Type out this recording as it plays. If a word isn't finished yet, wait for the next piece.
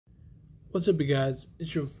What's up, you guys?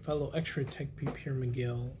 It's your fellow X-ray tech peep here,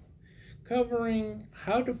 Miguel, covering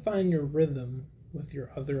how to find your rhythm with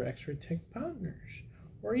your other X-ray tech partners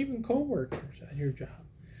or even co-workers at your job.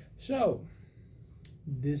 So,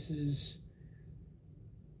 this is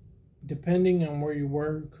depending on where you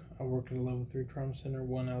work. I work at a level 3 trauma center,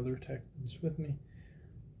 one other tech that's with me.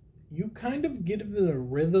 You kind of get into the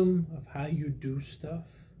rhythm of how you do stuff.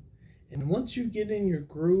 And once you get in your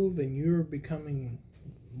groove and you're becoming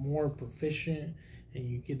more proficient and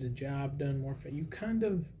you get the job done more, you kind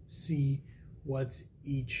of see what's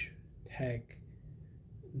each tech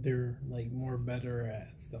they're like more better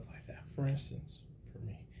at, stuff like that. For instance, for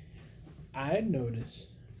me, I noticed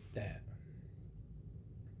that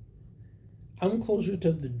I'm closer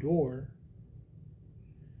to the door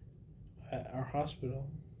at our hospital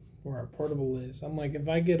where our portable is. I'm like, if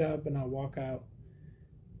I get up and I walk out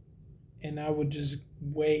and I would just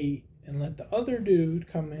wait and let the other dude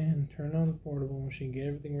come in, turn on the portable machine, get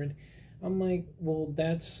everything ready. I'm like, well,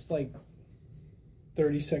 that's like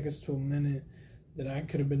 30 seconds to a minute that I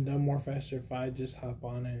could have been done more faster if I just hop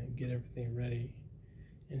on it and get everything ready.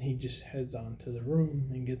 And he just heads on to the room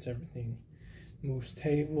and gets everything, moves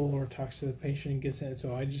table or talks to the patient and gets it.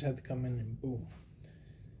 So I just had to come in and boom.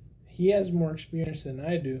 He has more experience than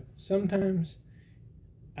I do. Sometimes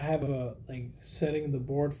I have a setting the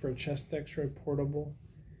board for a chest x-ray portable.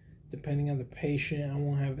 Depending on the patient, I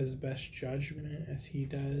won't have his best judgment as he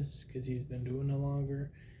does because he's been doing it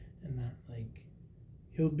longer, and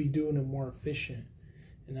he'll be doing it more efficient.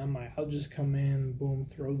 And I'm like, I'll just come in, boom,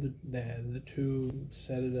 throw the tube,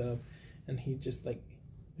 set it up, and he just there's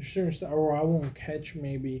certain stuff, or I won't catch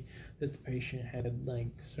maybe that the patient had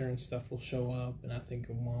certain stuff will show up, and I think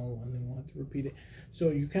it won't, and then we'll have to repeat it.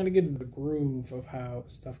 So you kind of get in the groove of how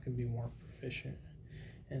stuff can be more proficient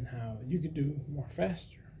and how you could do more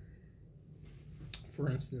faster. For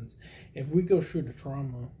instance, if we go shoot a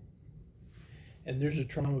trauma and there's a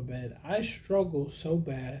trauma bed, I struggle so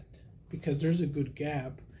bad because there's a good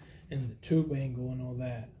gap in the tube angle and all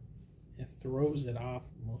that. It throws it off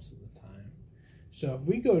most of the time. So if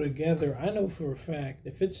we go together, I know for a fact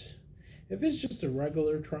if it's just a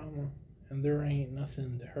regular trauma and there ain't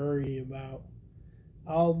nothing to hurry about,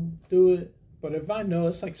 I'll do it. But if I know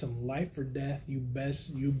it's like some life or death, you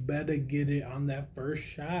better get it on that first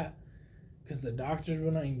shot. Because the doctors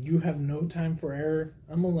were like, you have no time for error.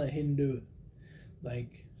 I'm going to let him do it.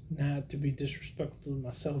 Not to be disrespectful to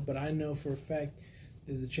myself, but I know for a fact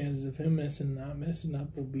that the chances of him not messing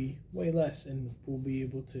up will be way less, and we'll be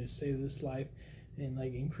able to save this life and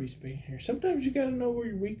increase being here. Sometimes you got to know where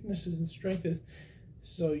your weaknesses and strength is.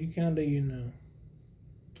 So you kind of,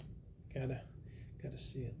 gotta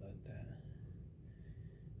see it like that.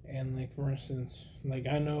 And for instance,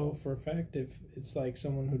 I know for a fact if it's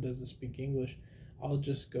someone who doesn't speak English, I'll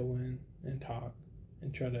just go in and talk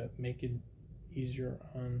and try to make it easier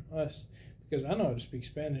on us because I know how to speak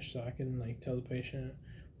Spanish, so I can tell the patient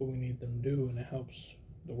what we need them to do, and it helps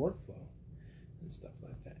the workflow and stuff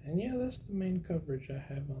like that. And yeah, that's the main coverage I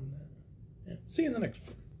have on that. Yeah. See you in the next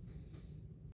one.